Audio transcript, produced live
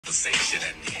Conversation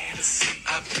and the Hennessy.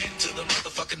 I've been to the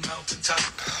motherfucking mountaintop.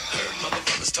 Heard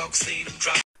motherfuckers talk, seen them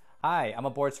drop. Hi, I'm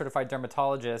a board certified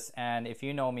dermatologist, and if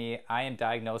you know me, I am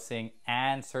diagnosing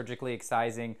and surgically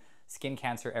excising skin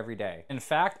cancer every day. In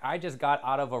fact, I just got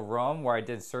out of a room where I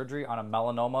did surgery on a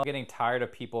melanoma. I'm getting tired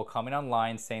of people coming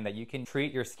online saying that you can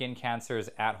treat your skin cancers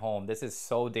at home. This is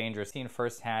so dangerous. Seen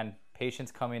firsthand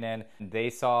patients coming in, they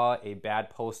saw a bad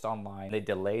post online, they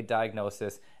delayed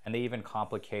diagnosis, and they even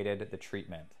complicated the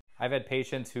treatment. I've had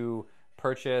patients who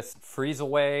purchased freeze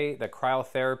away, the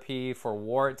cryotherapy for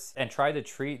warts, and tried to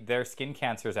treat their skin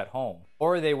cancers at home.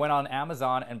 Or they went on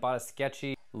Amazon and bought a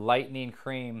sketchy lightening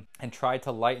cream and tried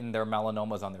to lighten their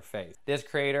melanomas on their face. This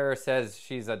creator says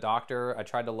she's a doctor. I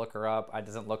tried to look her up. It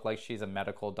doesn't look like she's a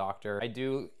medical doctor. I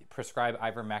do prescribe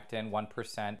Ivermectin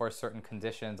 1% for certain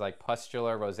conditions like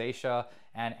pustular rosacea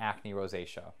and acne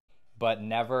rosacea, but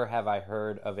never have I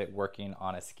heard of it working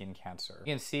on a skin cancer.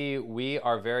 You can see we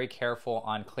are very careful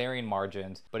on clearing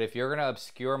margins, but if you're gonna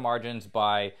obscure margins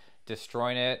by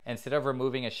destroying it, instead of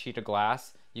removing a sheet of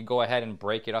glass, you go ahead and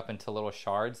break it up into little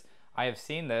shards. I have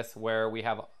seen this where we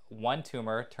have one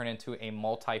tumor turn into a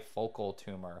multifocal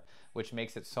tumor, which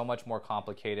makes it so much more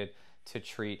complicated to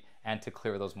treat and to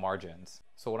clear those margins.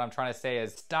 So what I'm trying to say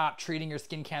is stop treating your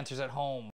skin cancers at home.